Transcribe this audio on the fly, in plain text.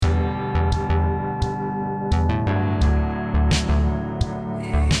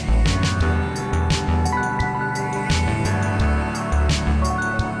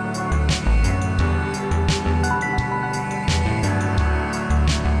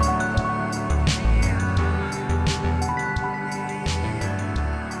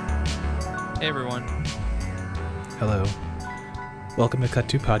everyone. Hello. Welcome to Cut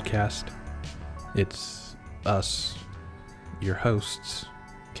 2 Podcast. It's us, your hosts,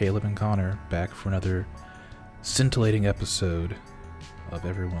 Caleb and Connor, back for another scintillating episode of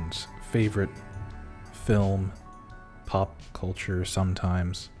everyone's favorite film, pop culture,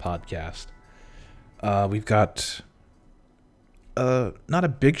 sometimes podcast. We've got not a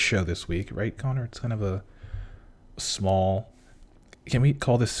big show this week, right, Connor? It's kind of a small. Can we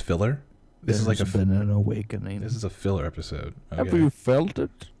call this filler? This is like been an awakening. This is a filler episode. Okay? Have you felt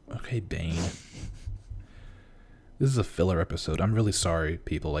it? Okay, Bane. This is a filler episode. I'm really sorry,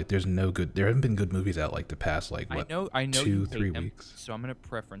 people. Like, there haven't been good movies out like the past, like, what, I know 2-3 him, weeks. so I'm gonna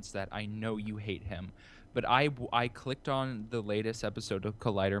preference that. I know you hate him, but I clicked on the latest episode of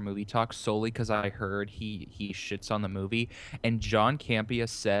Collider Movie Talk solely because I heard he shits on the movie, and John Campea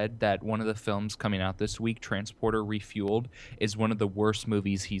said that one of the films coming out this week, Transporter Refueled, is one of the worst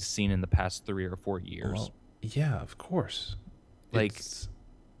movies he's seen in the past 3 or 4 years. Well, yeah, of course. Like,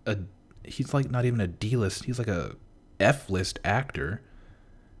 he's like not even a D-list. He's like a F-list actor.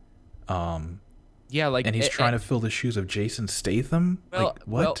 Yeah, like, and he's trying to fill the shoes of Jason Statham. Well, like,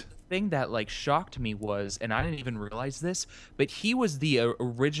 what? Well, the thing that like shocked me was, and I didn't even realize this, but he was the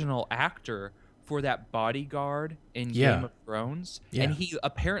original actor for that bodyguard in Game of Thrones, and he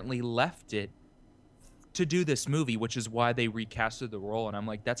apparently left it to do this movie, which is why they recasted the role. And I'm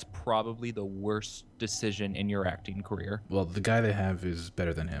like, that's probably the worst decision in your acting career. Well, the guy they have is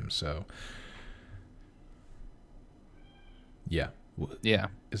better than him, so yeah. Yeah.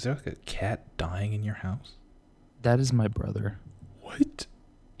 Is there like a cat dying in your house? That is my brother. What?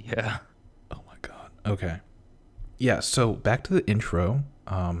 Yeah. Oh my god. Okay. Yeah, so back to the intro,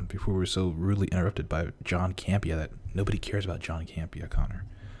 before we were so rudely interrupted by John Campea that nobody cares about John Campea, Connor.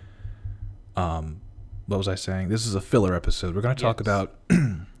 What was I saying? This is a filler episode. We're going to talk about we're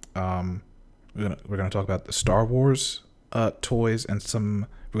going to talk about the Star Wars toys, and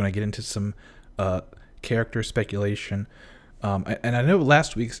we're going to get into some character speculation. And I know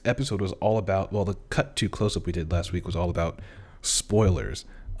last week's episode was all about, well, the Cut 2 close-up we did last week was all about spoilers.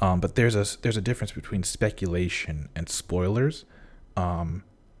 But there's a difference between speculation and spoilers.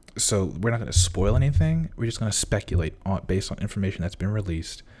 So we're not going to spoil anything. We're just going to speculate based on information that's been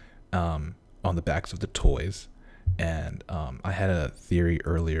released on the backs of the toys. And I had a theory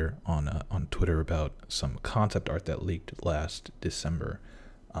earlier on Twitter about some concept art that leaked last December.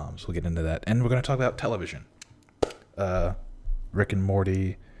 So we'll get into that. And we're going to talk about television. Rick and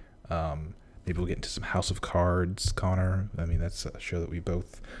Morty. Maybe we'll get into some House of Cards, Connor. I mean, that's a show that we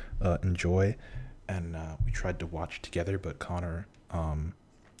both enjoy. And we tried to watch together, but Connor,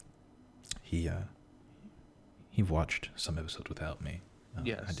 he watched some episodes without me.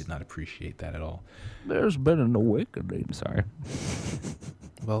 Yes. I did not appreciate that at all. There's been an awakening. Sorry.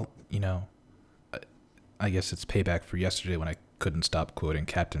 Well, I guess it's payback for yesterday when I couldn't stop quoting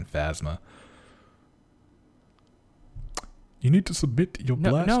Captain Phasma. You need to submit your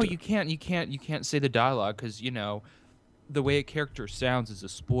blaster. No, you can't say the dialogue because the way a character sounds is a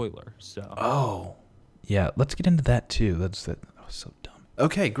spoiler. So. Oh, yeah. Let's get into that too. That was so dumb.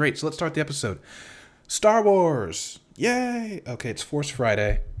 Okay, great. So let's start the episode. Star Wars, yay! Okay, it's Force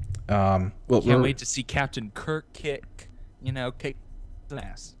Friday. Can't wait to see Captain Kirk kick some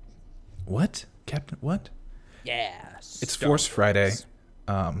ass. What? Captain? What? Yeah. It's Force Friday.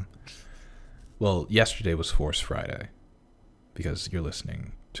 Well, yesterday was Force Friday. Because you're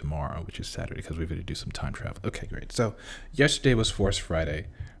listening tomorrow, which is Saturday, because we're going to do some time travel. Okay, great. So yesterday was Force Friday.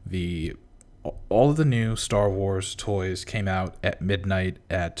 All of the new Star Wars toys came out at midnight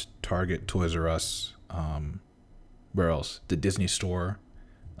at Target, Toys R Us. Where else? The Disney Store,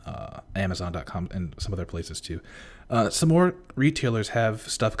 Amazon.com, and some other places too. Some more retailers have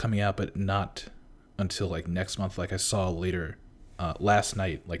stuff coming out, but not until like next month. Like I saw later last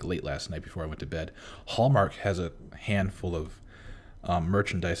night, like late last night before I went to bed. Hallmark has a handful of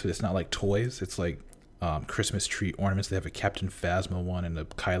merchandise, but it's not like toys. It's like Christmas tree ornaments. They have a Captain Phasma one and a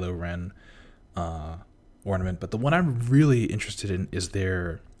Kylo Ren ornament. But the one I'm really interested in is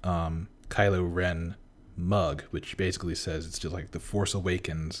their Kylo Ren mug, which basically says it's just like the Force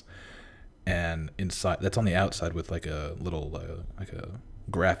Awakens, and inside that's on the outside with like a little like a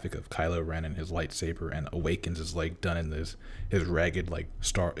graphic of Kylo Ren and his lightsaber, and Awakens is like done in his ragged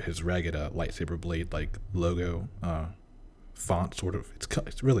lightsaber blade like logo font sort of.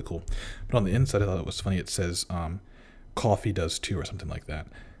 It's really cool. But on the inside I thought it was funny. It says coffee does too or something like that.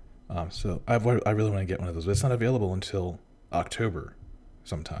 So I really want to get one of those, but it's not available until October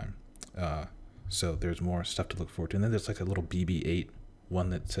sometime. So there's more stuff to look forward to. And then there's like a little BB-8 one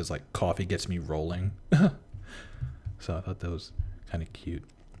that says like coffee gets me rolling. So I thought that was kind of cute.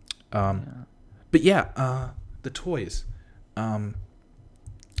 But yeah, the toys. Wow,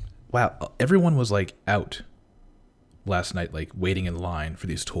 everyone was like out last night, like waiting in line for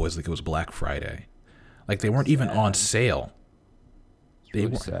these toys, like it was Black Friday. Like they weren't even on sale. They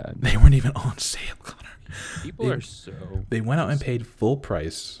sad. They weren't even on sale, Connor. People are so. They went out and paid full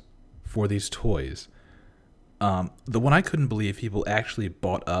price for these toys. The one I couldn't believe people actually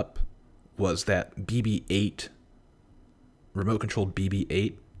bought up was that BB-8, remote controlled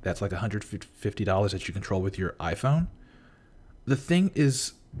BB-8. That's like $150 that you control with your iPhone. The thing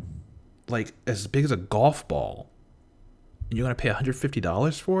is like as big as a golf ball. And you're going to pay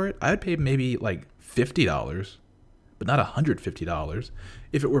 $150 for it? I'd pay maybe like $50, but not $150.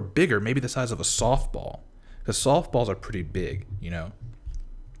 If it were bigger, maybe the size of a softball. Because softballs are pretty big, you know?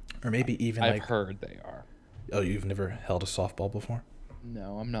 Or maybe even I've heard they are. Oh, you've never held a softball before?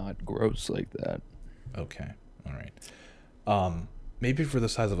 No, I'm not gross like that. Okay, all right. Maybe for the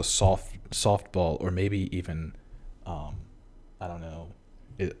size of a softball, or maybe even, I don't know,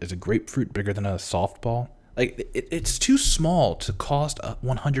 is a grapefruit bigger than a softball? Like it's too small to cost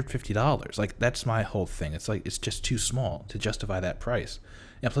 $150. Like that's my whole thing. It's like it's just too small to justify that price.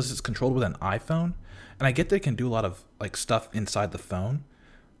 And plus, it's controlled with an iPhone, and I get they can do a lot of like stuff inside the phone,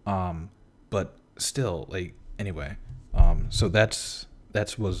 but still, like anyway. So that's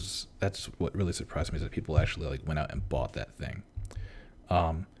what really surprised me is that people actually like went out and bought that thing.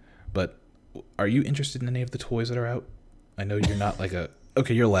 But are you interested in any of the toys that are out? I know you're not like a.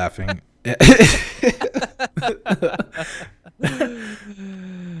 Okay, you're laughing.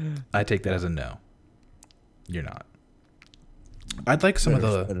 I take that as a no. You're not. I'd like some of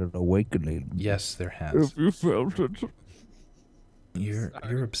the an awakening. Yes, there has. If you felt it.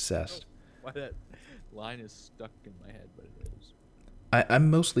 You're obsessed. Why that line is stuck in my head, but it is.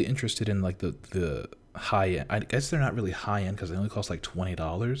 I'm mostly interested in like the high end. I guess they're not really high end because they only cost like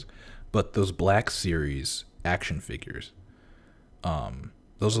 $20. But those Black Series action figures,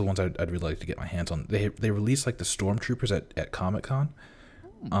 those are the ones I'd really like to get my hands on. They released like the Stormtroopers at Comic-Con.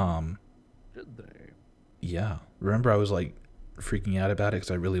 Did they? Yeah. Remember I was like freaking out about it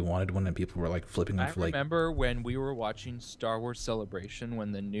because I really wanted one and people were like flipping them for like. I remember when we were watching Star Wars Celebration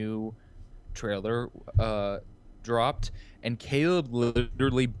when the new trailer dropped and Caleb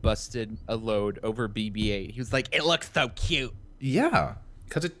literally busted a load over BB-8. He was like, it looks so cute. Yeah.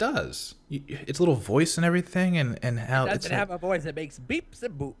 Because it does. Its little voice and everything, and how it it's doesn't have a voice that makes beeps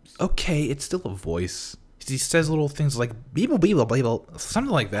and boops. Okay, it's still a voice. He says little things like beeble beeble beeble,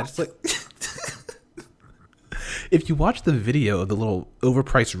 something like that. It's like if you watch the video of the little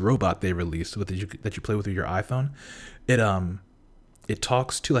overpriced robot they released that you play with your iPhone, it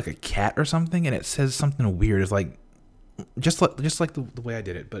talks to like a cat or something, and it says something weird. It's like just like the way I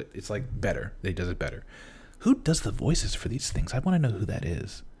did it, but it's like better. It does it better. Who does the voices for these things? I want to know who that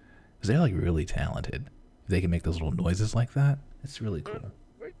is. Because they're like really talented. They can make those little noises like that. It's really cool.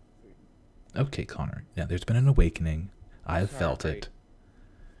 Okay, Connor. Yeah, there's been an awakening. I've felt it.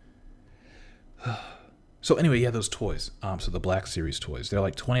 So anyway, yeah, those toys. So the Black Series toys. They're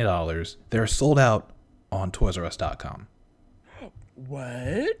like $20. They're sold out on ToysRUs.com.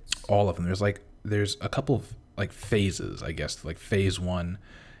 What? All of them. There's a couple of like phases, I guess. Like phase 1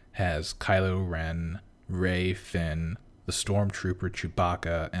 has Kylo Ren, Rey, Finn, the Stormtrooper,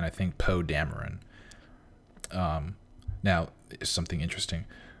 Chewbacca, and I think Poe Dameron. Now, something interesting.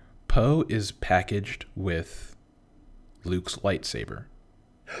 Poe is packaged with Luke's lightsaber.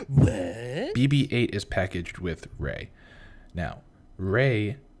 What? BB-8 is packaged with Rey. Now,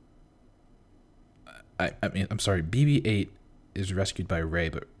 Rey... I'm sorry, BB-8 is rescued by Rey,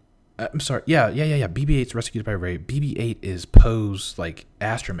 but... I'm sorry, yeah. BB-8 is rescued by Rey. BB-8 is Poe's, like,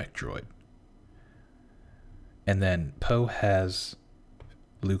 astromech droid. And then Poe has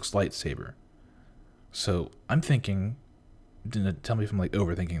Luke's lightsaber. So I'm thinking, tell me if I'm like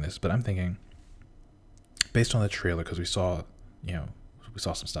overthinking this, but I'm thinking, based on the trailer, because we saw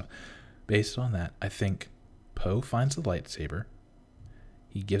some stuff. Based on that, I think Poe finds the lightsaber.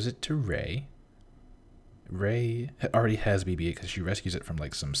 He gives it to Rey. Rey already has BB-8 because she rescues it from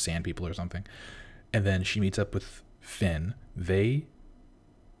like some sand people or something. And then she meets up with Finn. They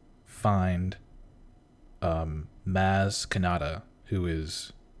find Maz Kanata, who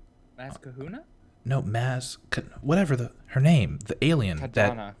is Maz Kahuna? No, whatever her name, the alien.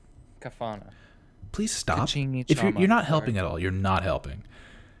 Kafana. Please stop. Kachini If Chama. you're not helping at all, you're not helping.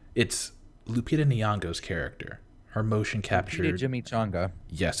 It's Lupita Nyong'o's character. Her motion captured. Jimmy Changa.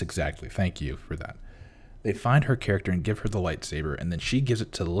 Yes, exactly. Thank you for that. They find her character and give her the lightsaber, and then she gives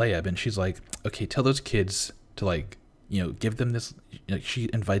it to Leia, and she's like, "Okay, tell those kids to like, give them this." She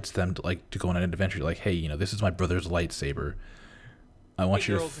invites them to like to go on an adventure. Like, hey, this is my brother's lightsaber. I want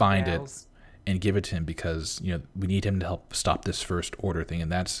you to find it. and give it to him because we need him to help stop this First Order thing,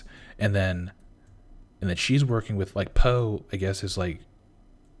 and then she's working with like Poe. I guess is like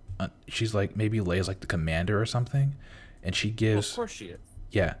she's like maybe Leia's like the commander or something, and she gives. Well, of course she is.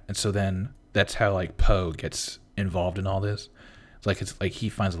 Yeah, and so then that's how like Poe gets involved in all this. It's like he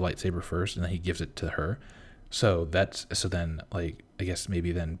finds the lightsaber first, and then he gives it to her. So then like I guess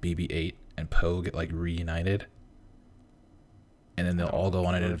maybe then BB-8 and Poe get like reunited, and then they'll all go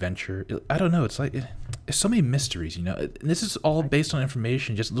on an adventure. I don't know. It's like there's so many mysteries, And this is all based on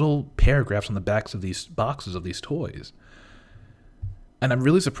information, just little paragraphs on the backs of these boxes of these toys. And I'm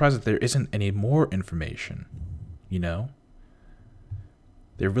really surprised that there isn't any more information. They're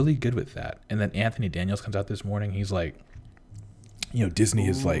really good with that. And then Anthony Daniels comes out this morning. He's like, Disney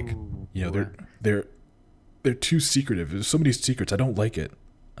is like, they're too secretive. There's so many secrets. I don't like it.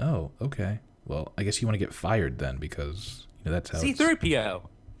 Oh, okay. Well, I guess you want to get fired then because that's how. C-3PO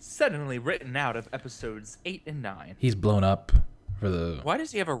suddenly written out of episodes 8 and 9. He's blown up for the. Why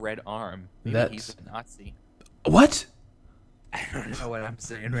does he have a red arm? Maybe he's a Nazi. What? I don't know what I'm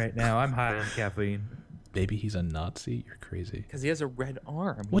saying right now. I'm high on caffeine. Maybe he's a Nazi. You're crazy. Because he has a red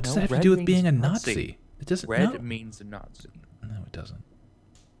arm. What does that have to do with being a Nazi? It doesn't. Red means a Nazi. No, it doesn't.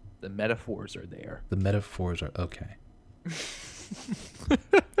 The metaphors are there. The metaphors are okay.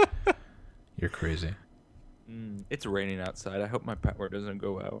 You're crazy. It's raining outside. I hope my power doesn't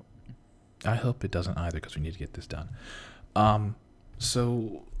go out. I hope it doesn't either because we need to get this done.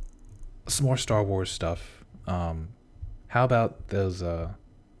 So some more Star Wars stuff. How about those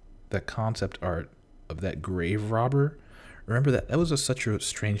that concept art of that grave robber? Remember that was such a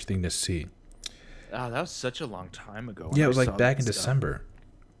strange thing to see. Oh, that was such a long time ago. Yeah, it was like back in December.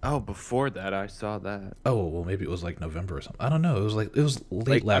 Oh, before that, I saw that. Oh, well, maybe it was like November or something. I don't know. It was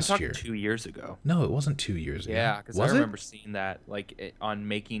late last I'm talking year. 2 years ago. No, it wasn't 2 years ago. Yeah, because I remember seeing that on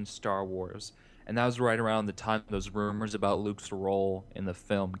Making Star Wars, and that was right around the time those rumors about Luke's role in the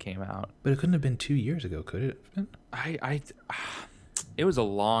film came out. But it couldn't have been 2 years ago, could it have been? It was a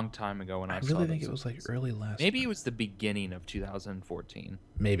long time ago when I saw it. I really think it was like early last. Maybe it was the beginning of 2014.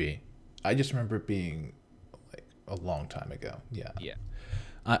 Maybe. I just remember it being like a long time ago. Yeah. Yeah.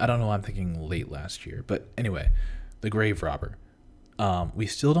 I don't know why I'm thinking late last year. But anyway, the grave robber. We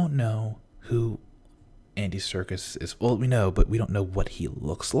still don't know who Andy Serkis is. Well, we know, but we don't know what he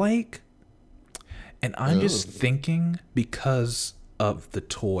looks like. And I'm just thinking because of the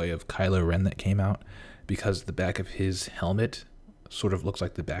toy of Kylo Ren that came out, because the back of his helmet sort of looks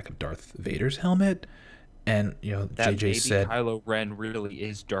like the back of Darth Vader's helmet. And, that JJ said Kylo Ren really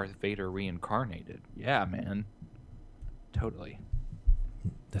is Darth Vader reincarnated. Yeah, man. Totally.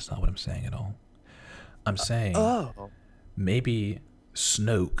 That's not what I'm saying at all. I'm saying maybe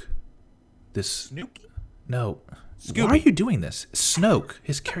Snoke. Snooki? No. Scooby. Why are you doing this? Snoke.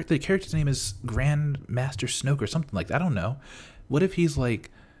 The character's name is Grand Master Snoke or something like that. I don't know. What if he's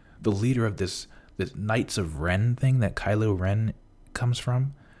like the leader of this Knights of Ren thing that Kylo Ren comes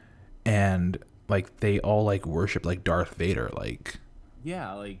from, and like they all like worship like Darth Vader, like.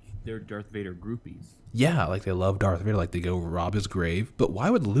 Yeah, like they're Darth Vader groupies. Yeah, like they love Darth Vader, like they go rob his grave. But why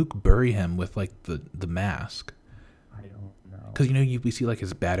would Luke bury him with like the mask? I don't know. Because we see like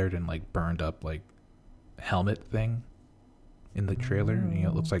his battered and like burned up like helmet thing in the trailer. And,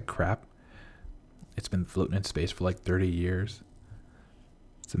 it looks like crap. It's been floating in space for like 30 years.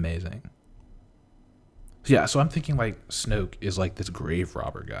 It's amazing. Yeah, so I'm thinking like Snoke is like this grave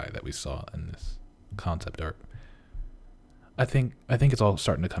robber guy that we saw in this concept art. I think it's all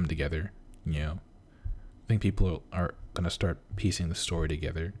starting to come together. I think people are gonna start piecing the story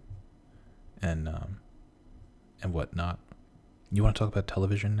together, and whatnot. You want to talk about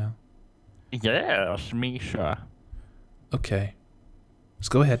television now? Yes, Misha. Okay, let's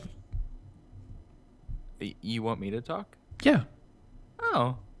go ahead. You want me to talk? Yeah.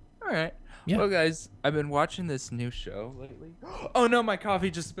 Oh, all right. Yeah. Well, guys, I've been watching this new show lately. Oh no, my coffee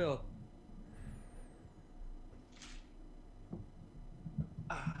just spilled.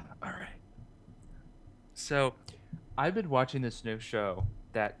 All right. So, I've been watching this new show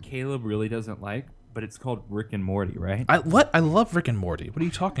that Caleb really doesn't like, but it's called Rick and Morty, right? I love Rick and Morty. What are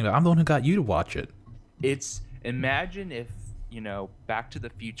you talking about? I'm the one who got you to watch it. It's imagine if, Back to the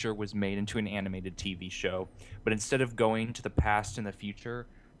Future was made into an animated TV show, but instead of going to the past and the future,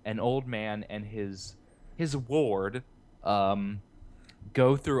 an old man and his ward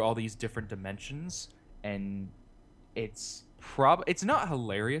go through all these different dimensions, and it's not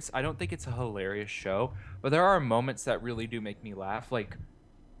hilarious. I don't think it's a hilarious show, but there are moments that really do make me laugh. Like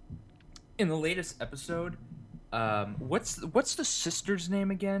in the latest episode, what's the sister's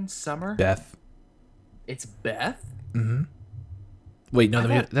name again? Summer? Beth. It's Beth? Mm-hmm. Wait,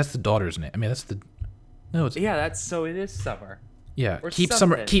 no, that's the daughter's name. I mean, that's the. No, it's. Yeah, it is Summer. Yeah, Or keep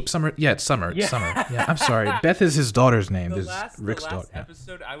something. Summer. Yeah, it's Summer. Yeah. It's Summer. Yeah, I'm sorry. Beth is his daughter's name. The This is last Rick's daughter. Yeah.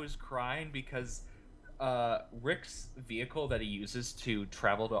 episode, I was crying because Rick's vehicle that he uses to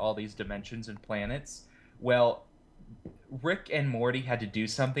travel to all these dimensions and planets, well, Rick and Morty had to do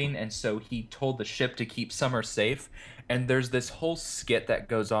something, and so he told the ship to keep Summer safe. And there's this whole skit that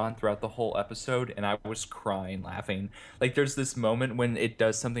goes on throughout the whole episode, and I was crying, laughing. Like, there's this moment when it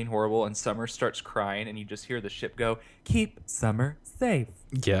does something horrible, and Summer starts crying, and you just hear the ship go, "Keep Summer safe."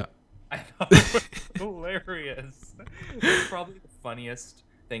 Yeah. I thought it was hilarious. It's probably the funniest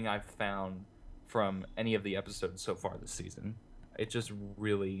thing I've found from any of the episodes so far this season. It just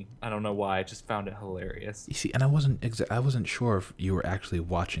really, I don't know why, I just found it hilarious. You see, and I wasn't sure if you were actually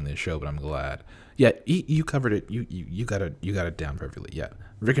watching this show, but I'm glad. Yeah, you covered it. You got it down perfectly. Yeah,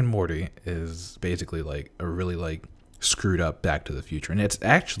 Rick and Morty is basically like a really like screwed up Back to the Future, and it's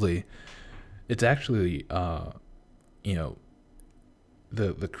actually, you know,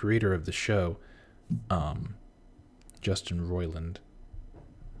 the creator of the show, Justin Roiland.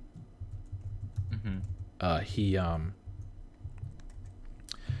 Mm-hmm.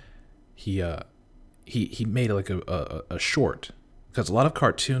 He made like a short, because a lot of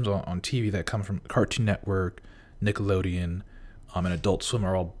cartoons on TV that come from Cartoon Network, Nickelodeon, and Adult Swim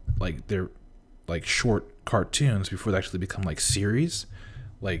are all like they're like short cartoons before they actually become like series.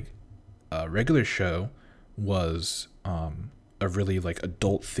 Like a regular show was a really like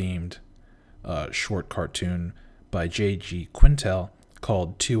adult themed short cartoon by J.G. Quintel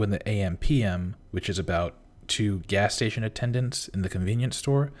called 2 in the AM PM, which is about two gas station attendants in the convenience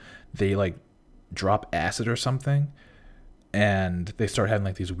store. They like drop acid or something, and they start having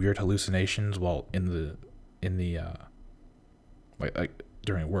like these weird hallucinations while in the like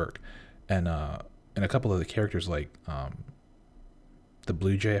during work, and a couple of the characters like the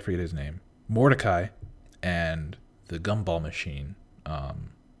Blue Jay, I forget his name, Mordecai, and the Gumball Machine, I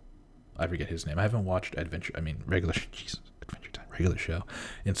forget his name. I haven't watched regular show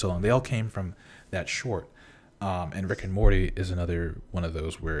in so long. They all came from that short. And Rick and Morty is another one of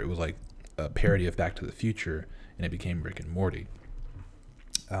those where it was like a parody of Back to the Future, and it became Rick and Morty.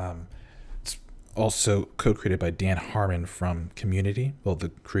 It's also co-created by Dan Harmon from Community, well, the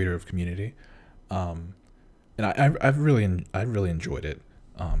creator of Community. And I've really enjoyed it.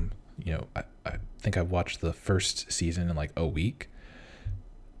 I think I watched the first season in like a week.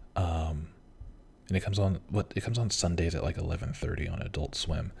 And it comes on Sundays at like 11:30 on Adult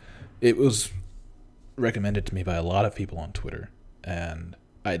Swim. It was recommended to me by a lot of people on Twitter, and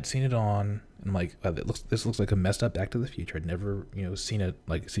I'd seen it on, and I'm like, this looks like a messed up Back to the Future. I'd never seen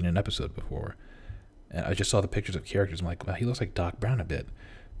an episode before, and I just saw the pictures of characters. I'm like, wow, he looks like Doc Brown a bit.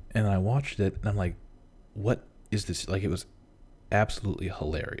 And I watched it, and I'm like, what is this? Like, it was absolutely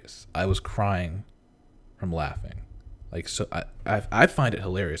hilarious. I was crying from laughing. Like, so I find it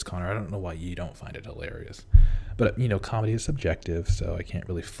hilarious, Connor. I don't know why you don't find it hilarious, but comedy is subjective, so I can't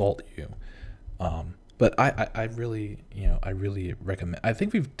really fault you. But I really recommend. I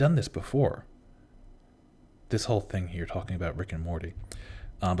think we've done this before. This whole thing here talking about Rick and Morty,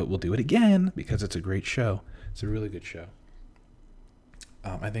 but we'll do it again because it's a great show. It's a really good show.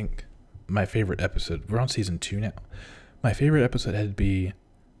 I think my favorite episode. We're on season 2 now. My favorite episode had to be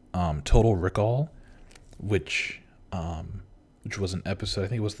Total Recall, which was an episode. I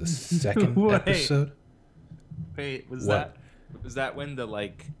think it was the second episode. Wait, was that when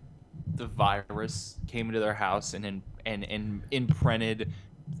the virus came into their house and imprinted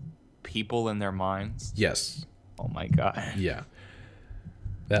people in their minds? Yes. Oh my god. Yeah.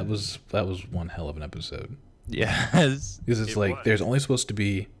 That was one hell of an episode. Yes. Because it's like there's only supposed to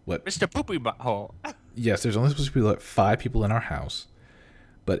be what? Mr. Poopy Butthole. Yes, there's only supposed to be like 5 people in our house.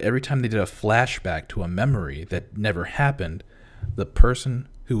 But every time they did a flashback to a memory that never happened, the person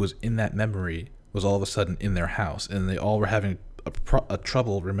who was in that memory was all of a sudden in their house, and they all were having a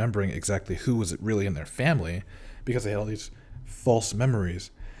trouble remembering exactly who was really in their family because they had all these false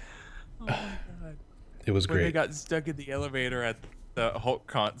memories. Oh my god. It was great. When they got stuck in the elevator at the Hulk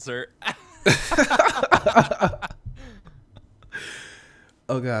concert.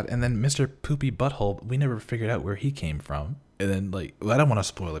 Oh god, and then Mr. Poopy Butthole, we never figured out where he came from. And then I don't want to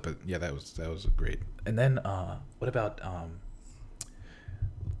spoil it, but yeah, that was great. And then what about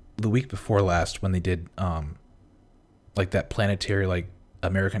the week before last when they did that planetary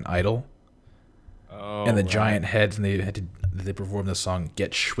American Idol? Oh, and the giant heads, and they performed the song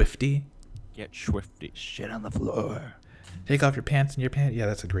Get Swifty. Get Swifty. Shit on the floor. Take off your pants and your pants. Yeah,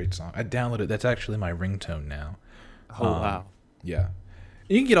 that's a great song. I downloaded it. That's actually my ringtone now. Oh wow. Yeah.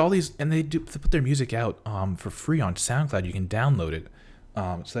 You can get all these, and they put their music out for free on SoundCloud. You can download it,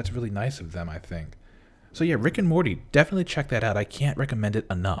 so that's really nice of them, I think. So yeah, Rick and Morty, definitely check that out. I can't recommend it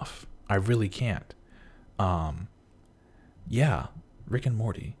enough. I really can't. Yeah, Rick and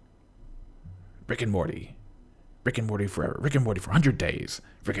Morty. Rick and Morty. Rick and Morty forever. Rick and Morty for 100 days.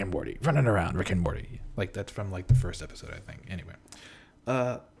 Rick and Morty running around. Rick and Morty. Like that's from like the first episode, I think. Anyway,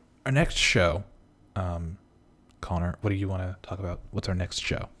 our next show, Connor, what do you want to talk about? What's our next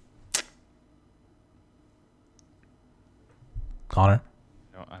show? Connor?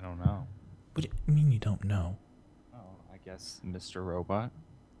 No, I don't know. What do you mean you don't know? Oh, I guess Mr. Robot.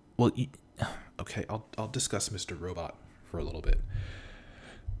 Well, okay, I'll discuss Mr. Robot for a little bit.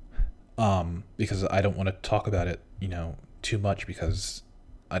 Because I don't want to talk about it, too much because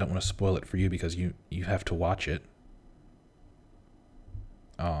I don't want to spoil it for you because you have to watch it.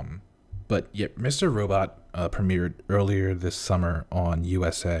 But yeah, Mr. Robot premiered earlier this summer on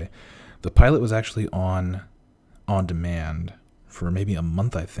USA. The pilot was actually on demand for maybe a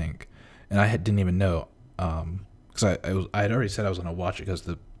month, I think, and I didn't even know because I had already said I was going to watch it because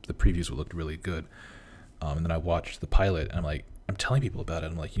the previews looked really good, and then I watched the pilot and I'm telling people about it.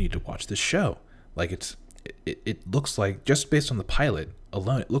 I'm like, you need to watch this show. Like it looks like, just based on the pilot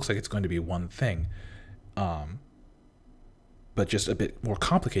alone, it looks like it's going to be one thing. But just a bit more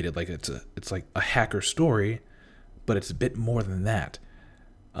complicated. Like it's like a hacker story, but it's a bit more than that.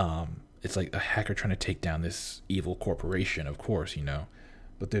 It's like a hacker trying to take down this evil corporation, of course,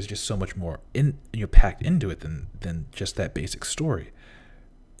 but there's just so much more packed into it than just that basic story.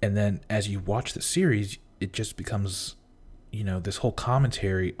 And then as you watch the series, it just becomes, this whole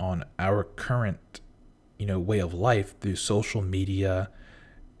commentary on our current, way of life through social media,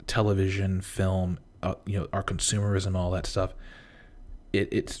 television, film, our consumerism, all that stuff.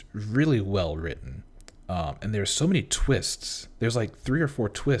 It's really well written. And there's so many twists. There's like 3 or 4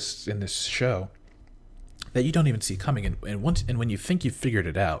 twists in this show that you don't even see coming. And when you think you've figured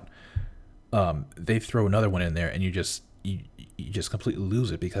it out, they throw another one in there, and you just completely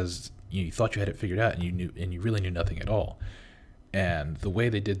lose it because you thought you had it figured out, and you really knew nothing at all. And the way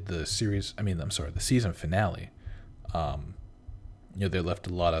they did the season finale, they left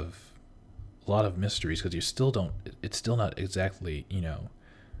a lot of mysteries because it's still not exactly,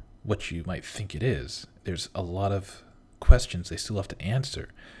 what you might think it is. There's a lot of questions they still have to answer.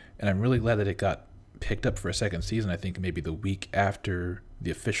 And I'm really glad that it got picked up for a second season, I think maybe the week after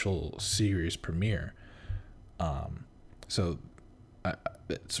the official series premiere. So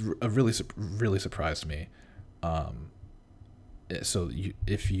it's really surprised me. So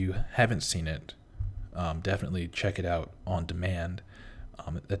if you haven't seen it, definitely check it out on demand.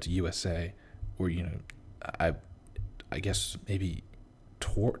 That's USA, or I guess maybe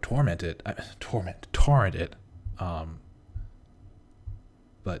torrent it.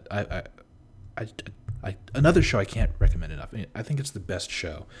 But I another show I can't recommend enough. I think it's the best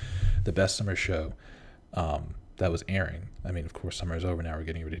summer show that was airing. Of course, summer is over now. We're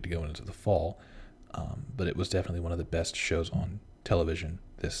getting ready to go into the fall. But it was definitely one of the best shows on television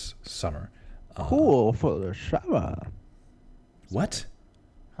this summer. Cool for the summer. What?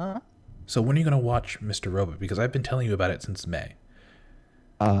 Huh? So when are you going to watch Mr. Robot? Because I've been telling you about it since May.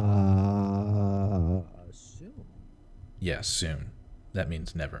 Soon. Yeah, soon. That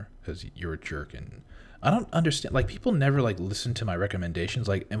means never, because you're a jerk, and I don't understand. Like, people never listen to my recommendations.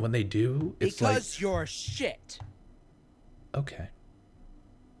 And when they do, it's because you're shit. Okay.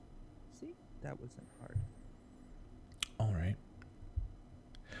 See, that wasn't hard. All right.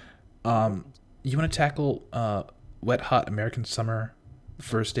 You want to tackle Wet Hot American Summer,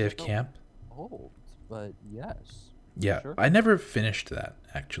 first day of camp? Old, but yes. Yeah, sure. I never finished that,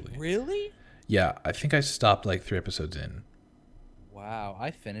 actually. Really? Yeah, I think I stopped 3 episodes in. Wow,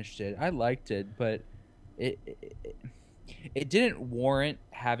 I finished it. I liked it, but it didn't warrant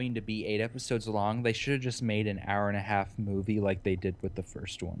having to be 8 episodes long. They should have just made an hour-and-a-half movie like they did with the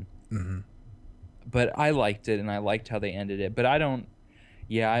first one. Mm-hmm. But I liked it, and I liked how they ended it. But I don't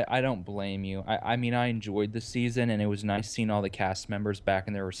blame you. I mean, I enjoyed the season, and it was nice seeing all the cast members back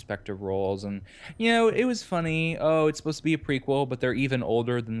in their respective roles. And, it was funny. Oh, it's supposed to be a prequel, but they're even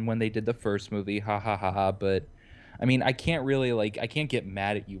older than when they did the first movie. Ha, ha, ha, ha. But, I mean, I can't really, I can't get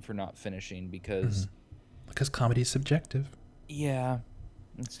mad at you for not finishing because... Mm-hmm. Because comedy is subjective. Yeah,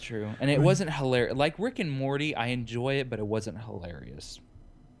 it's true. And it wasn't hilarious. Like Rick and Morty, I enjoy it, but it wasn't hilarious.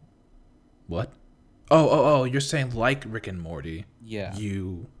 What? Oh, you're saying like Rick and Morty. Yeah.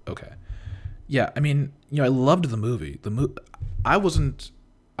 Okay. Yeah, I mean, I loved the movie. I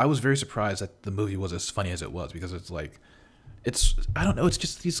was very surprised that the movie was as funny as it was because I don't know, it's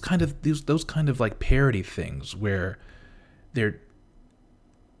just those kind of parody things where they're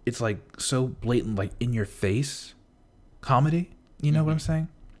it's like so blatant, like in your face comedy. You know what I'm saying?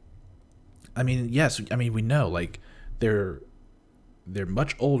 I mean, yes. I mean, we know like they're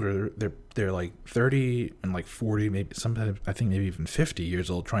much older. They're like 30 and like 40, maybe sometimes I think maybe even 50 years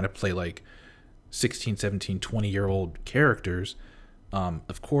old, trying to play like 16, 17, 20-year-old characters.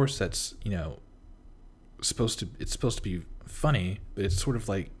 Of course, that's supposed to be funny, but it's sort of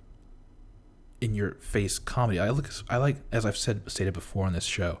like in your face comedy. I like, as I've stated before on this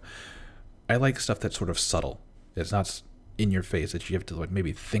show, I like stuff that's sort of subtle. It's not in your face, that you have to like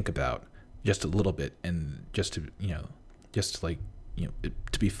maybe think about just a little bit, and just to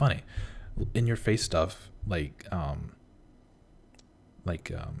to be funny. In your face stuff like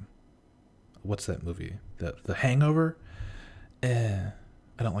what's that movie? The Hangover? I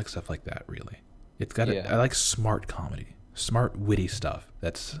don't like stuff like that really. It's got I like smart comedy, smart witty stuff.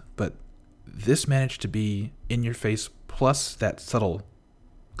 But this managed to be in your face plus that subtle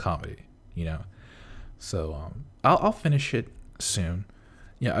comedy, So I'll finish it soon.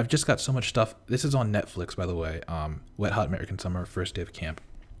 Yeah, I've just got so much stuff. This is on Netflix, by the way. Wet Hot American Summer, first day of camp.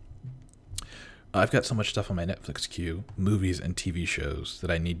 I've got so much stuff on my Netflix queue, movies and TV shows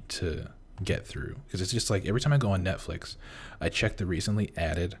that I need to get through. Because it's just like every time I go on Netflix, I check the recently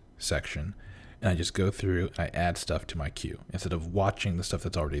added section, and I just go through and I add stuff to my queue. Instead of watching the stuff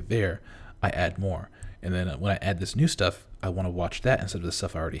that's already there, I add more. And then when I add this new stuff, I want to watch that instead of the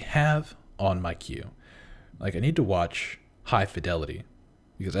stuff I already have on my queue. Like I need to watch High Fidelity,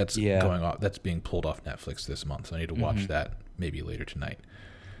 because that's going off. That's being pulled off Netflix this month, so I need to watch that maybe later tonight.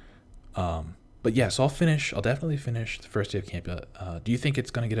 But yeah, so I'll definitely finish the first day of camp. Do you think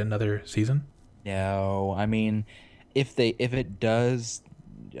it's going to get another season? No, I mean, if it does,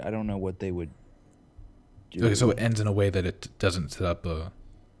 I don't know what they would do. Okay, so it ends in a way that it doesn't set up a...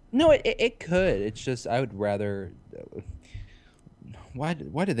 No, it could. It's just I would rather... Why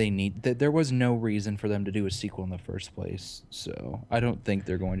do they need... There was no reason for them to do a sequel in the first place, so I don't think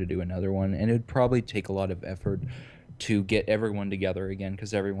they're going to do another one, and it'd probably take a lot of effort to get everyone together again,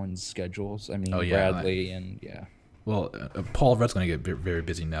 because everyone's schedules. I mean, Bradley and... Well, Paul Rudd's going to get very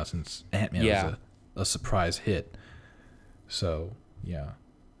busy now since Ant-Man was a surprise hit. So, yeah.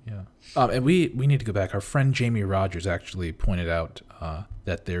 And we need to go back. Our friend Jamie Rogers actually pointed out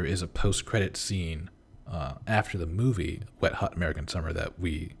that there is a post-credit scene after the movie Wet Hot American Summer that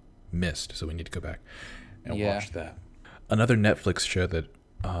we missed. So we need to go back and watch that. Another Netflix show that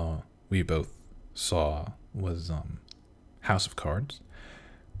we both saw was House of Cards.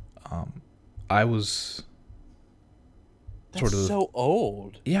 I was... That's so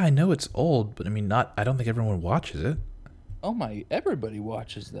old. Yeah, I know it's old, but I mean, I don't think everyone watches it. Oh my! Everybody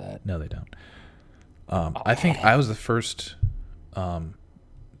watches that. No, they don't. I think I was the first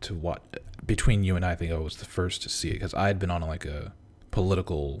to watch. Between you and I think I was the first to see it, because I had been on like a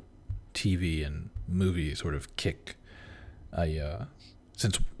political TV and movie sort of kick.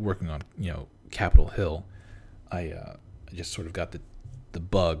 Since working on Capitol Hill, I just sort of got the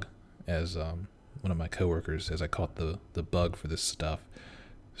bug, as one of my coworkers says. I caught the bug for this stuff.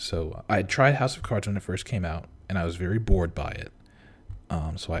 So I had tried House of Cards when it first came out, and I was very bored by it.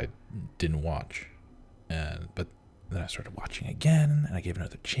 So I didn't watch. But then I started watching again, and I gave it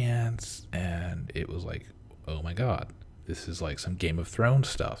another chance, and it was like, oh my god, this is like some Game of Thrones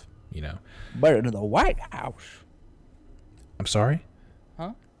stuff, But in the White House. I'm sorry?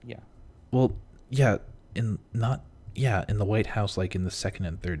 Huh? Yeah. Well, yeah, in the White House, like in the second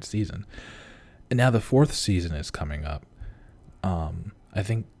and third season. And now the fourth season is coming up. I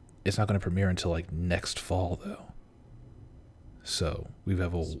think it's not going to premiere until like next fall, though. So we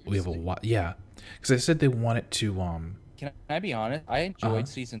have a yeah, because I said they wanted to. Can I be honest? I enjoyed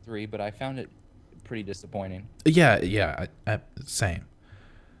season 3, but I found it pretty disappointing. Yeah, same.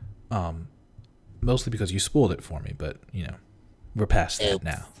 Mostly because you spoiled it for me, but we're past that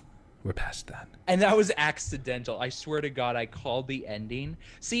now. We're past that. And that was accidental. I swear to God, I called the ending.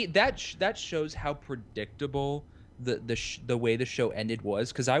 See, that shows how predictable the way the show ended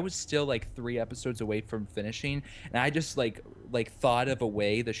was, because I was still like 3 episodes away from finishing, and I just like thought of a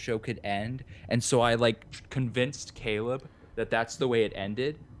way the show could end, and so I like convinced Caleb that that's the way it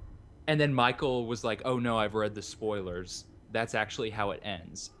ended, and then Michael was like, "Oh no, I've read the spoilers. That's actually how it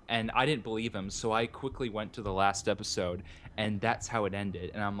ends." And I didn't believe him, so I quickly went to the last episode, and that's how it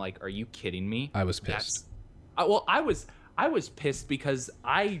ended. And I'm like, "Are you kidding me?" I was pissed. I was pissed because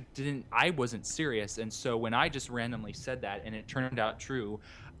I wasn't serious, and so when I just randomly said that and it turned out true,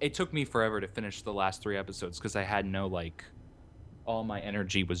 it took me forever to finish the last 3 episodes because I had all my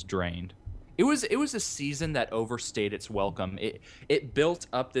energy was drained. It was a season that overstayed its welcome. It built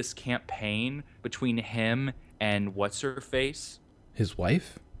up this campaign between him and what's her face, his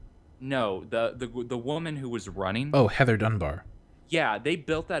wife. No, the woman who was running. Oh, Heather Dunbar. Yeah, they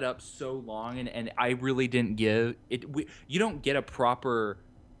built that up so long, and I really didn't give it. You don't get a proper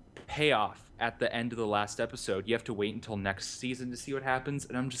payoff at the end of the last episode. You have to wait until next season to see what happens.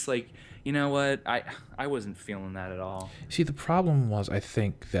 And I'm just like, you know what? I wasn't feeling that at all. See, the problem was, I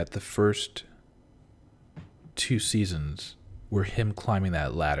think that the first 2 seasons were him climbing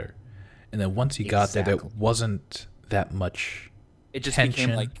that ladder, and then once he got there, there wasn't that much. It just tension.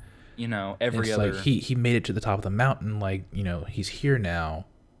 became like, every it's other. Like he made it to the top of the mountain. Like, he's here now.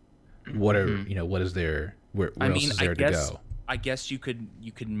 What are what is there? Where else is there to go? I guess you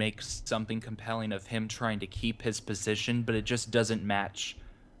could make something compelling of him trying to keep his position, but it just doesn't match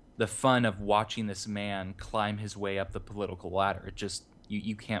the fun of watching this man climb his way up the political ladder. It just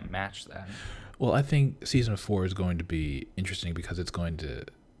you can't match that. Well, I think season 4 is going to be interesting because it's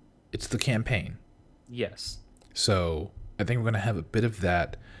the campaign. Yes. So I think we're going to have a bit of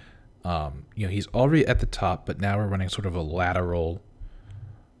that. He's already at the top, but now we're running sort of a lateral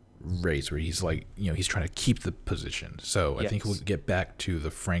race where he's like, he's trying to keep the position. So I think we'll get back to the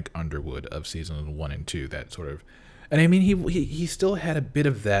Frank Underwood of season 1 and 2, that sort of, and I mean, he still had a bit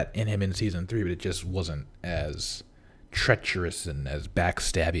of that in him in season 3, but it just wasn't as treacherous and as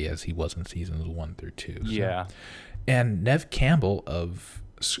backstabby as he was in seasons 1 through 2. So. Yeah. And Neve Campbell of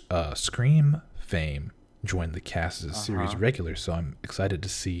Scream fame joined the cast as a series regular, so I'm excited to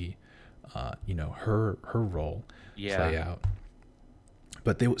see her role play out.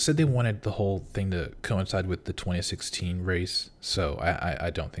 But they said they wanted the whole thing to coincide with the 2016 race, so I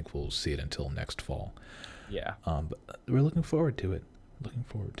don't think we'll see it until next fall. Yeah. But we're looking forward to it.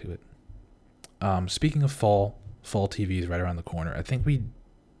 Speaking of fall TV is right around the corner. I think we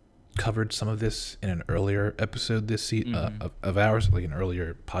covered some of this in an earlier episode this season of ours, like an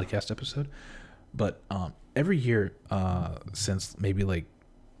earlier podcast episode. But every year since maybe like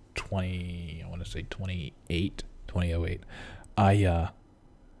 2008,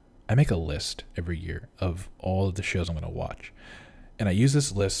 I make a list every year of all of the shows I'm going to watch. And I use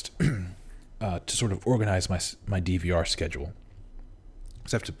this list to sort of organize my DVR schedule.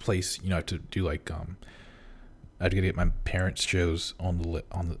 Because I have to place, I have to do like, I have to get my parents' shows on the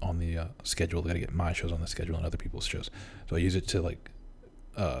schedule. I got to get my shows on the schedule and other people's shows. So I use it to like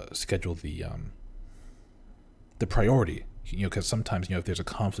schedule the priority. Because sometimes if there's a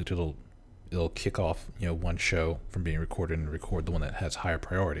conflict, it'll kick off one show from being recorded and record the one that has higher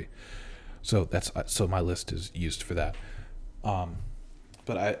priority. So so my list is used for that.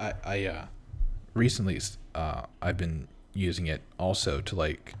 But I recently I've been using it also to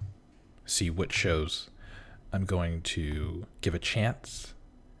like see what shows I'm going to give a chance,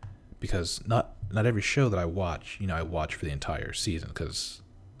 because not every show that I watch I watch for the entire season, because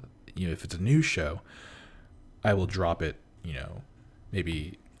if it's a new show, I will drop it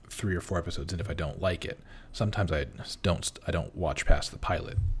maybe 3 or 4 episodes in if I don't like it. Sometimes I don't watch past the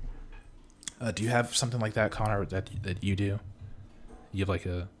pilot. Do you have something like that, Connor, that you do? You have like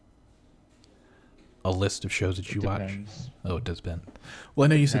a list of shows that you watch? Oh, it does, Ben. Well, I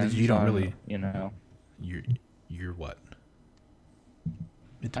know you said that you don't really. You're what?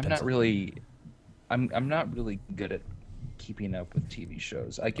 I'm not really. I'm not really good at keeping up with TV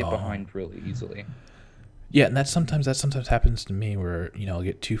shows. I get behind really easily. Yeah, and that sometimes happens to me, where I'll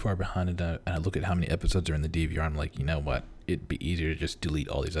get too far behind and I look at how many episodes are in the DVR. I'm like, you know what? It'd be easier to just delete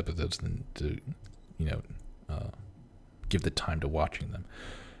all these episodes than to give the time to watching them.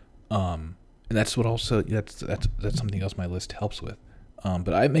 And that's what also that's something else my list helps with.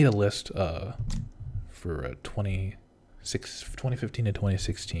 But I made a list for 2015 to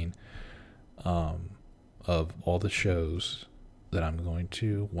 2016 of all the shows that I'm going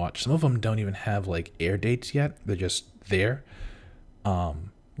to watch. Some of them don't even have like air dates yet. They're just there. The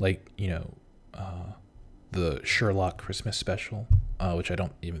Sherlock Christmas special, which I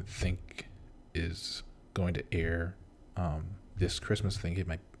don't even think is going to air this Christmas. I think it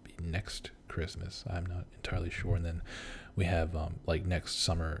might be next Christmas. I'm not entirely sure. And then we have like next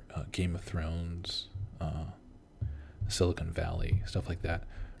summer, Game of Thrones, Silicon Valley, stuff like that.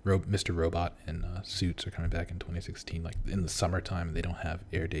 Mr. Robot and Suits are coming back in 2016, like in the summertime. They don't have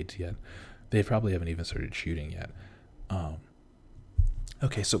air dates yet. They probably haven't even started shooting yet.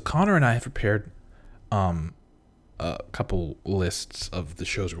 Okay, so Connor and I have prepared a couple lists of the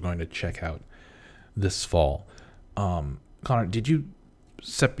shows we're going to check out this fall. Connor, did you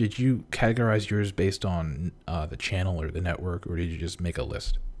categorize yours based on the channel or the network, or did you just make a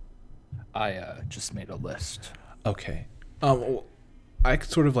list? I just made a list. Okay. I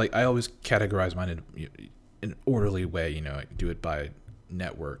sort of I always categorize mine in an orderly way. I do it by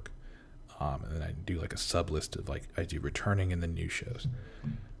network, and then I do like a sub list of I do returning and the new shows.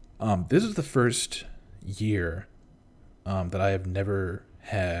 This is the first year that I have never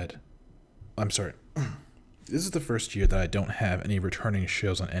had. I'm sorry. This is the first year that I don't have any returning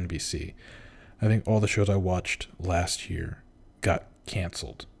shows on NBC. I think all the shows I watched last year got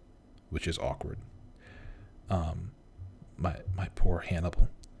canceled, which is awkward. My poor Hannibal.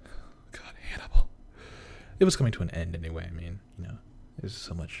 God, Hannibal. It was coming to an end anyway. I mean, there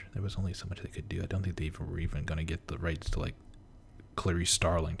was only so much they could do. I don't think they were even going to get the rights to, like, Clarice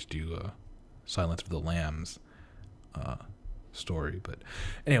Starling to do Silence of the Lambs story. But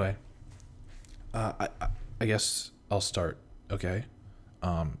anyway, I guess I'll start, okay?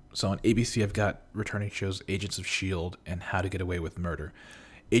 So on ABC, I've got returning shows Agents of S.H.I.E.L.D. and How to Get Away with Murder.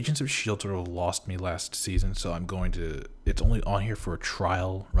 Agents of S.H.I.E.L.D. sort of lost me last season, so it's only on here for a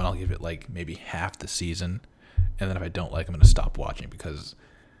trial run. I'll give it like maybe half the season, and then if I don't like it, I'm going to stop watching because,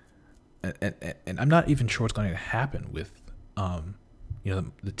 and I'm not even sure what's going to happen with,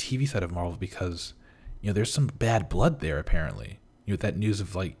 the TV side of Marvel because, there's some bad blood there apparently. That news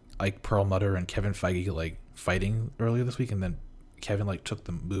of like Ike Perlmutter and Kevin Feige like fighting earlier this week, and then Kevin like took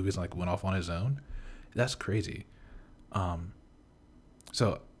the movies and like went off on his own. That's crazy.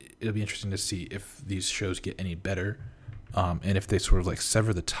 So it'll be interesting to see if these shows get any better, and if they sort of like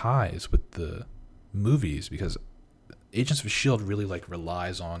sever the ties with the movies, because Agents of S.H.I.E.L.D. really like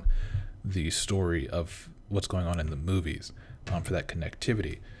relies on the story of what's going on in the movies for that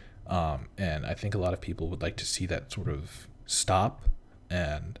connectivity, and I think a lot of people would like to see that sort of stop,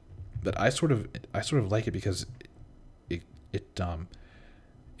 but I sort of like it because it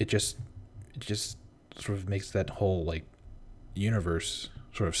just sort of makes that whole like universe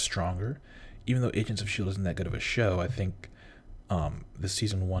sort of stronger. Even though Agents of S.H.I.E.L.D. isn't that good of a show, I think the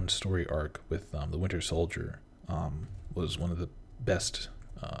season 1 story arc with the Winter Soldier was one of the best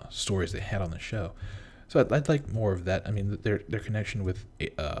stories they had on the show. So I'd like more of that. I mean, their connection with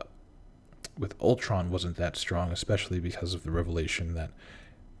Ultron wasn't that strong, especially because of the revelation that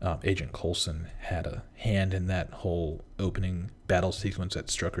Agent Coulson had a hand in that whole opening battle sequence at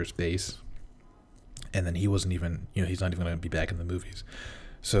Strucker's base. And then he wasn't even, he's not even going to be back in the movies.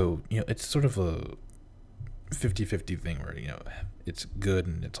 So, it's sort of a 50-50 thing where, it's good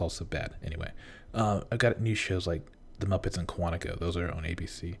and it's also bad. Anyway, I've got new shows like The Muppets and Quantico. Those are on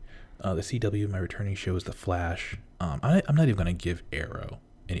ABC. The CW, my returning show is The Flash. I'm not even going to give Arrow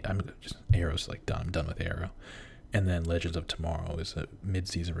Arrow's like done. I'm done with Arrow. And then Legends of Tomorrow is a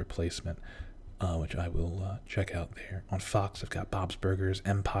mid-season replacement, which I will check out there. On Fox, I've got Bob's Burgers,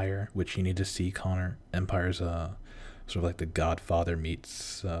 Empire, which you need to see, Connor. Empire's sort of like The Godfather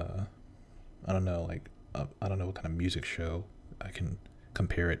meets, I don't know what kind of music show I can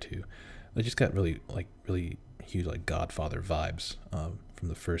compare it to. They just got really huge like Godfather vibes from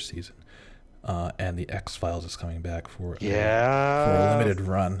the first season. And the X-Files is coming back for a limited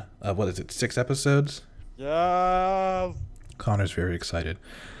run. What is it, 6 episodes? Yeah. Connor's very excited.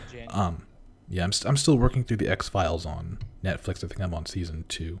 Yeah, I'm still working through the X-Files on Netflix. I think I'm on season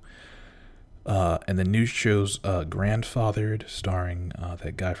 2. And the new show's Grandfathered, starring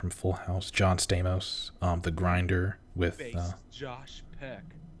that guy from Full House, John Stamos, The Grinder with Josh Peck.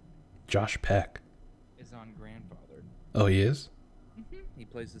 Josh Peck Is on Grandfathered. Oh, he is? Mm-hmm. He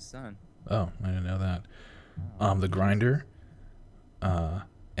plays his son. Oh, I didn't know that. The Grinder,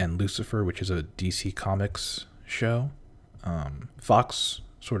 and Lucifer, which is a DC Comics show. Fox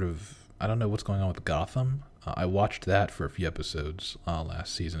sort of, I don't know what's going on with Gotham. I watched that for a few episodes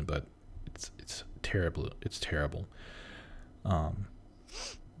last season, but it's terrible. It's terrible. On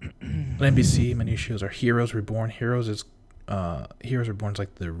NBC, my new shows are Heroes Reborn. Heroes Reborn is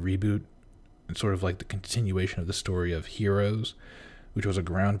like the reboot and sort of like the continuation of the story of Heroes, which was a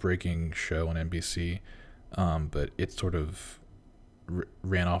groundbreaking show on NBC, but it sort of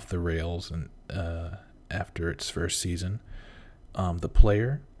ran off the rails and after its first season. The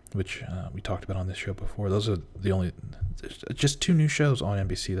Player, which we talked about on this show before. Those are just 2 new shows on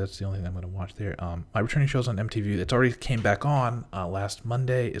NBC. That's the only thing I'm going to watch there. My returning shows on MTV, it's already came back on last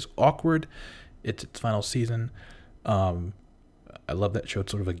Monday, is Awkward. It's its final season. I love that show.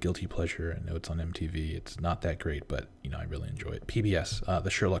 It's sort of a guilty pleasure. I know it's on MTV. It's not that great, but I really enjoy it. PBS, the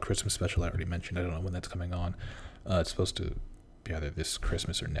Sherlock Christmas special I already mentioned. I don't know when that's coming on. It's supposed to be either this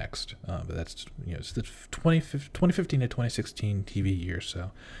Christmas or next. But that's it's the 2015 to 2016 TV year,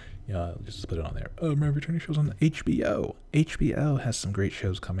 so just put it on there. My returning shows on the HBO. HBO has some great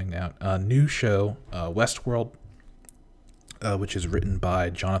shows coming out. New show, Westworld, which is written by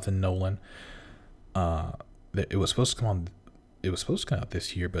Jonathan Nolan. It was supposed to come out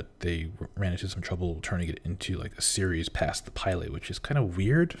this year, but they ran into some trouble turning it into like a series past the pilot, which is kind of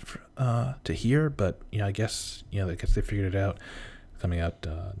weird to hear. But I guess they figured it out. coming out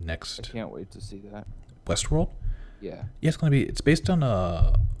I next. can't wait to see that. Westworld. Yeah. Yeah, it's gonna be. It's based on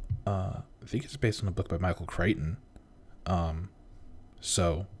I think it's based on a book by Michael Crichton.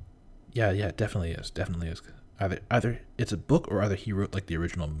 So, yeah, it definitely is. Definitely is. Either it's a book or either he wrote like the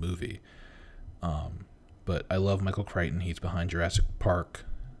original movie. But I love Michael Crichton. He's behind Jurassic Park,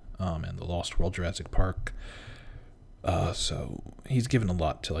 and the Lost World Jurassic Park. So he's given a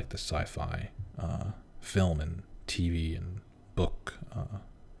lot to like the sci-fi, film and TV and book,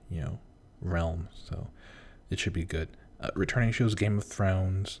 realm. So it should be good. Returning shows: Game of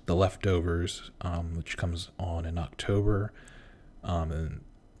Thrones, The Leftovers, which comes on in October, and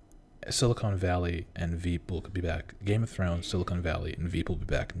Silicon Valley and Veep will be back. Game of Thrones, Silicon Valley, and Veep will be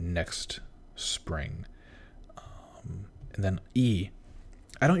back next spring. And then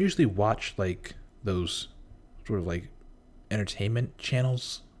I don't usually watch like those sort of like entertainment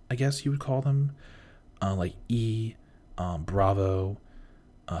channels, I guess you would call them, like Bravo,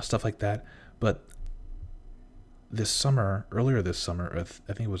 stuff like that. But earlier this summer,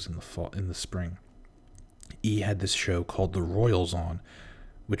 I think it was in the spring, had this show called The Royals on,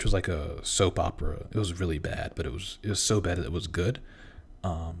 which was like a soap opera. It was really bad, but it was so bad that it was good.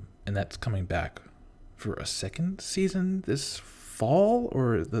 And that's coming back for a second season this fall,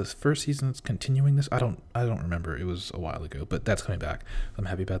 or the first season is continuing this. I don't remember. It was a while ago, but that's coming back. I'm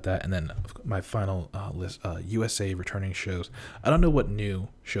happy about that. And then my final list, USA returning shows. I don't know what new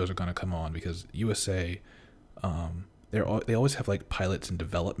shows are going to come on, because USA, they always have like pilots in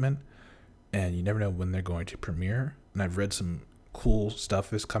development, and you never know when they're going to premiere. And I've read some cool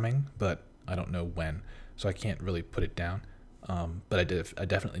stuff is coming, but I don't know when, so I can't really put it down. But I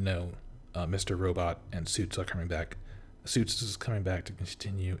definitely know Mr. Robot and Suits are coming back. Suits is coming back to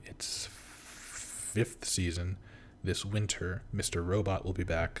continue its 5th season this winter. Mr. Robot will be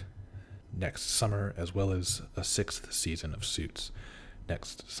back next summer, as well as a 6th season of Suits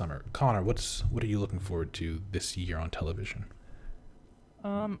next summer. Connor, what are you looking forward to this year on television?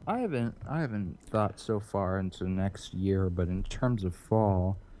 I haven't thought so far into next year, but in terms of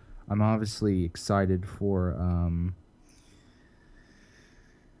fall, I'm obviously excited for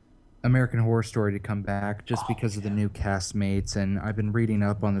American Horror Story to come back, just because of the new castmates, and I've been reading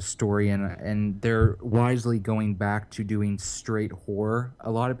up on the story, and they're wisely going back to doing straight horror. A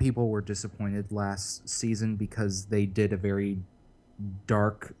lot of people were disappointed last season because they did a very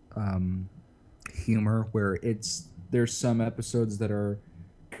dark humor, where there's some episodes that are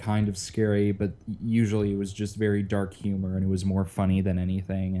kind of scary, but usually it was just very dark humor, and it was more funny than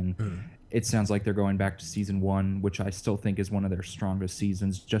anything. And it sounds like they're going back to season 1, which I still think is one of their strongest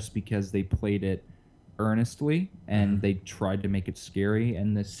seasons, just because they played it earnestly and they tried to make it scary.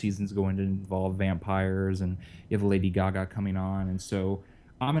 And this season's going to involve vampires, and you have Lady Gaga coming on, and so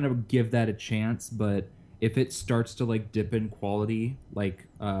I'm gonna give that a chance. But if it starts to like dip in quality, like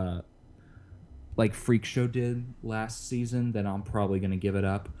Freak Show did last season, then I'm probably going to give it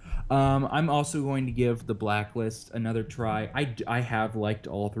up. I'm also going to give The Blacklist another try. I have liked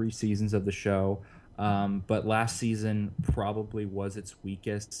all 3 seasons of the show, but last season probably was its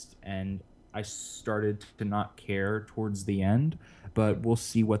weakest, and I started to not care towards the end. But we'll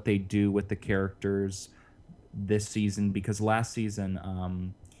see what they do with the characters this season, because last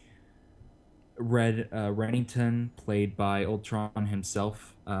season, Reddington, played by Ultron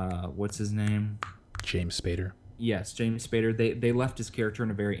himself, what's his name? James Spader. Yes, James Spader. They left his character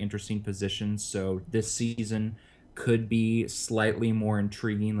in a very interesting position, so this season could be slightly more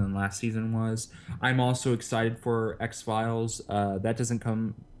intriguing than last season was. I'm also excited for X-Files. That doesn't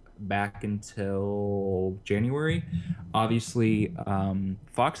come back until January. Obviously,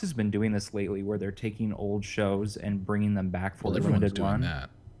 Fox has been doing this lately, where they're taking old shows and bringing them back for a limited run. That.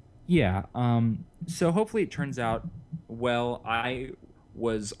 Yeah. So hopefully it turns out well. I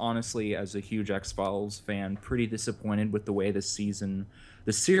was honestly, as a huge X-Files fan, pretty disappointed with the way the series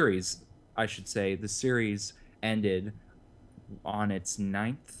ended on its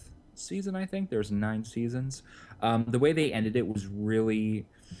 9th season. I think there's 9 seasons. The way they ended it was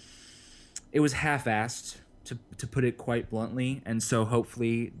half-assed, to put it quite bluntly. And so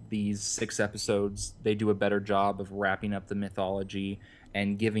hopefully these 6 episodes, they do a better job of wrapping up the mythology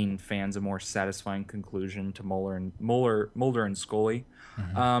and giving fans a more satisfying conclusion to Mulder and Scully.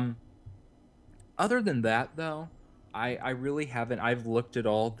 Mm-hmm. Other than that, though, I really haven't. I've looked at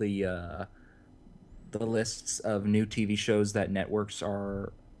all the lists of new TV shows that networks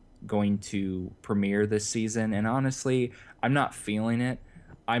are going to premiere this season, and honestly, I'm not feeling it.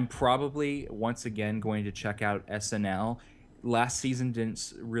 I'm probably once again going to check out SNL. Last season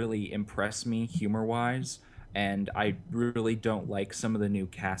didn't really impress me humor-wise. and I really don't like some of the new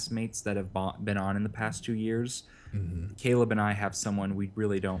castmates that have been on in the past 2 years. Caleb and I have someone we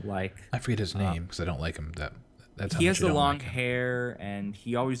really don't like. I forget his name because I don't like him. That's he has the long hair, and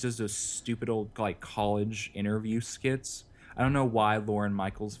he always does those stupid old like college interview skits. I don't know why Lorne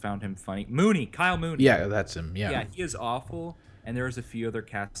Michaels found him funny. Kyle Mooney. Yeah, that's him. Yeah, he is awful. And there's a few other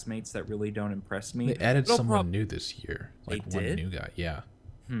castmates that really don't impress me. They added someone new this year, like one new guy. Yeah.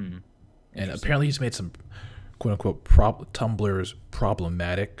 And apparently he's made some quote unquote Tumblr's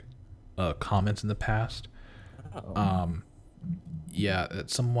problematic comments in the past. Yeah,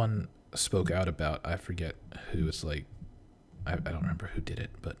 that someone spoke out about. I forget who. It's like I don't remember who did it,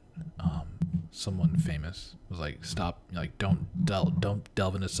 but someone famous was like, "Stop! Like, don't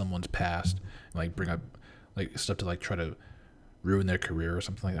delve into someone's past and like bring up like stuff to like try to ruin their career or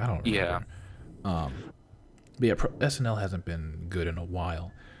something like that." I don't remember. Yeah. But yeah, SNL hasn't been good in a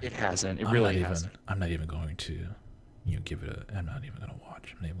while. It hasn't. It really hasn't. I'm not even going to, give it I'm not even gonna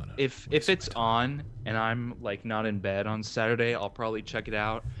watch. I'm not even gonna. If it's on and I'm like not in bed on Saturday, I'll probably check it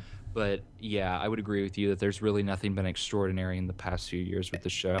out. But yeah, I would agree with you that there's really nothing been extraordinary in the past few years with the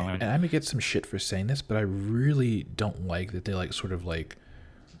show. And I may get some shit for saying this, but I really don't like that they like sort of like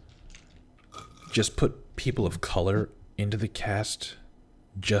just put people of color into the cast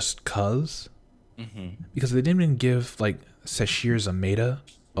just cause. Because they didn't even give like Sashir Zameda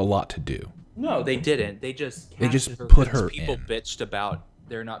a lot to do. No, they didn't. They just put her people in. Bitched about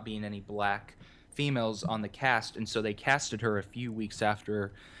there not being any black females on the cast, and so they casted her a few weeks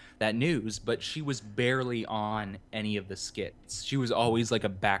after that news, but she was barely on any of the skits. She was always like a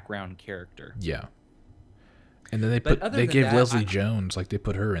background character. Yeah. And then they gave Leslie Jones, like they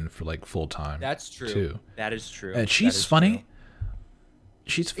put her in for like full time. That's true. Too. That is true. And she's funny. True.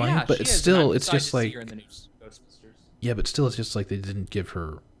 She's funny, yeah, but it's still it's just like yeah, but still it's just like they didn't give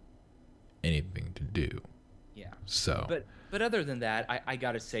her anything to do. Yeah. So. But other than that, I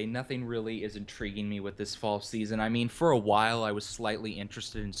gotta say, nothing really is intriguing me with this fall season. I mean, for a while, I was slightly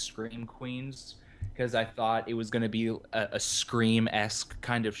interested in Scream Queens because I thought it was going to be a Scream-esque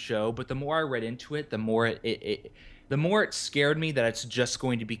kind of show. But the more I read into it, the more it scared me that it's just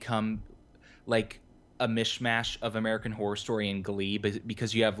going to become like a mishmash of American Horror Story and Glee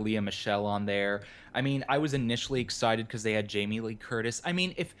because you have Leah Michele on there. I mean, I was initially excited because they had Jamie Lee Curtis. I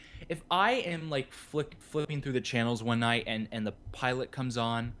mean, if I am like flipping through the channels one night and the pilot comes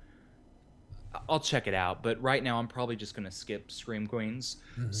on, I'll check it out. But right now I'm probably just going to skip Scream Queens.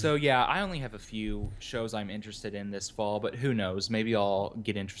 So yeah, I only have a few shows I'm interested in this fall, but who knows? Maybe I'll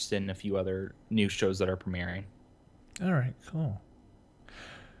get interested in a few other new shows that are premiering. All right, cool.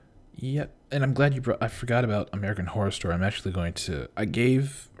 Yep, and I'm glad you brought. I forgot about American Horror Story. I'm actually going to. I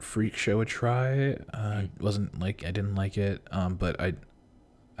gave Freak Show a try. Wasn't like I didn't like it. But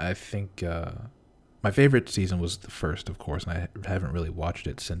I think my favorite season was the first, of course, and I haven't really watched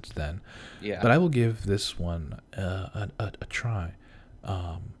it since then. Yeah. But I will give this one a try.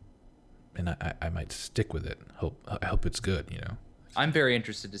 And I might stick with it. I hope it's good. I'm very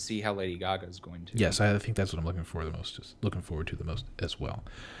interested to see how Lady Gaga is going to. Yes, I think that's what I'm looking for the most. Just looking forward to the most as well.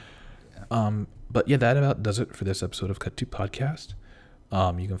 But yeah, that about does it for this episode of Cut 2 Podcast.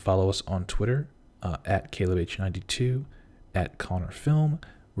 You can follow us on Twitter at CalebH92, at Connor Film.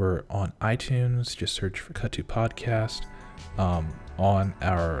 We're on iTunes. Just search for Cut 2 Podcast. On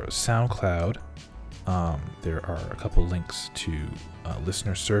our SoundCloud, there are a couple links to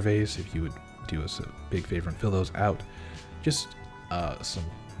listener surveys. If you would do us a big favor and fill those out. Just some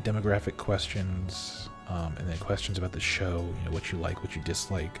demographic questions, and then questions about the show, what you like, what you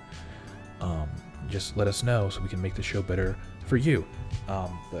dislike. Just let us know so we can make the show better for you.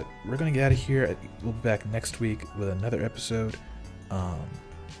 But we're going to get out of here. We'll be back next week with another episode. We're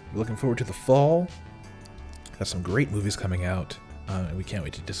looking forward to the fall. Got some great movies coming out, and we can't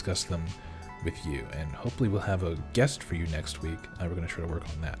wait to discuss them with you. And hopefully we'll have a guest for you next week. We're going to try to work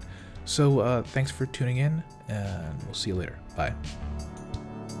on that. So thanks for tuning in, and we'll see you later. Bye.